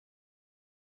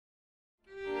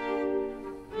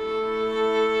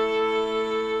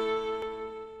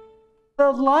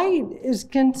The light is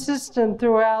consistent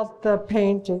throughout the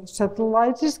painting. So the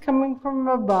light is coming from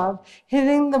above,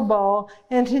 hitting the ball,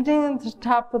 and hitting the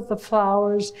top of the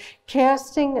flowers,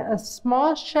 casting a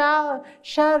small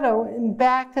shadow in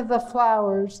back of the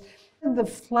flowers. The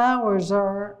flowers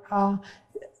are,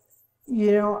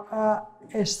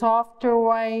 a softer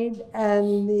white,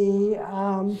 and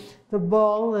the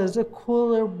ball is a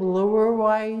cooler, bluer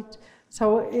white.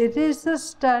 So it is a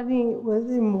study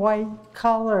within white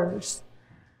colors.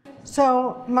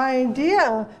 So my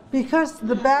idea, because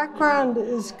the background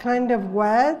is kind of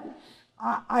wet,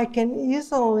 I can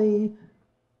easily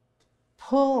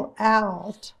pull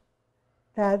out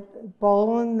that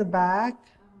bowl in the back.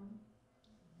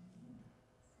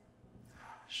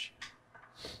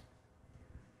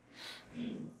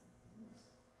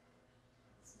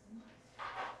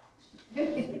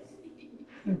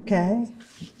 Okay,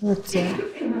 let's see.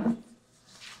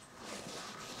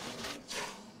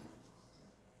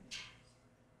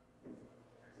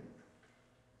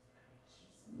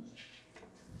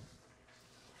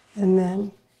 And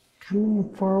then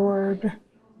coming forward,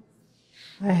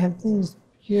 I have these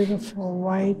beautiful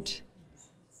white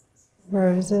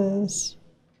roses.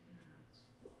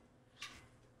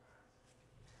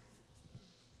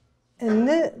 And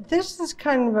this is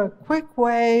kind of a quick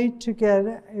way to get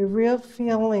a real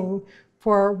feeling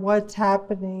for what's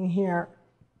happening here.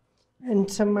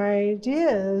 And so my idea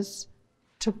is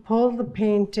to pull the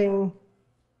painting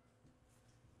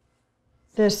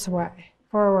this way,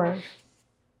 forward,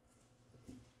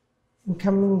 and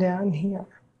coming down here.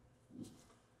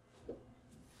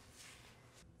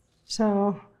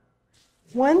 So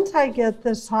once I get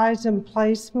the size and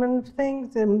placement of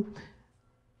things, and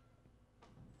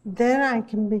then I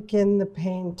can begin the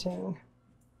painting.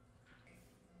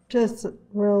 Just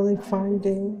really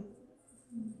finding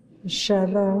the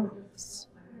shadows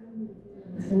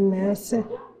and massing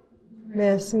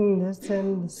this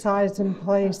in the size and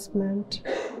placement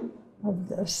of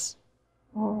this.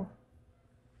 Oh.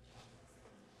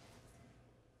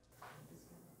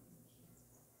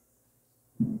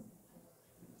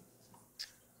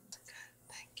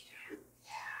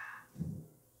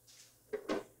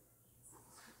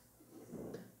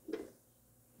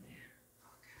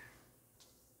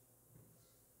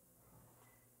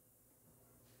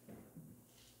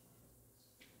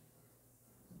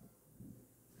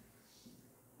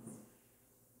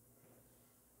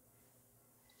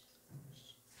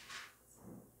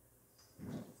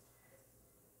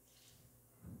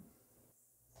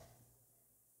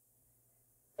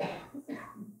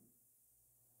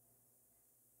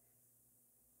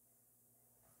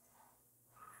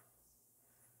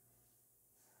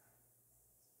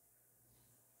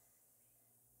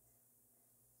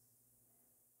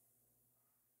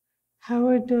 How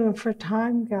are we doing for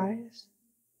time, guys?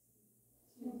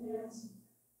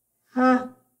 Huh?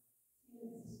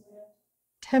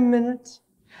 10 minutes?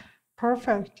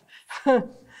 Perfect. That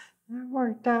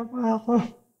worked out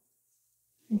well.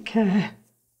 Okay.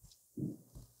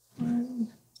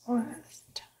 One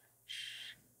last touch.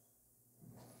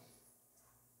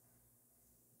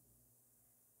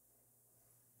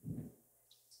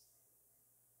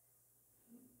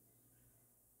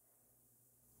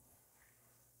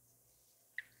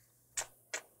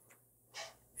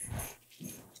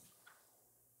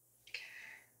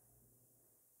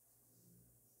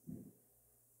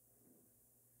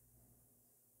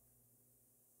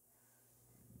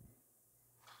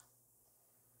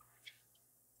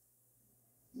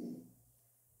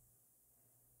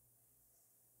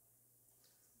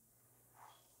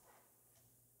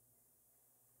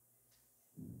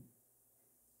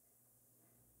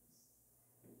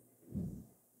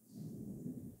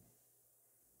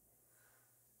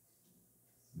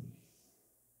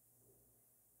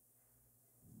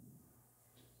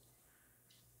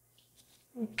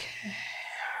 Okay.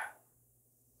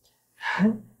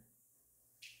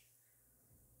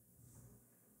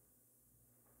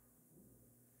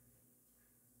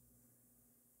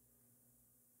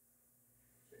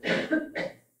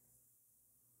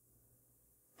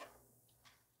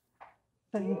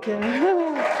 Thank you.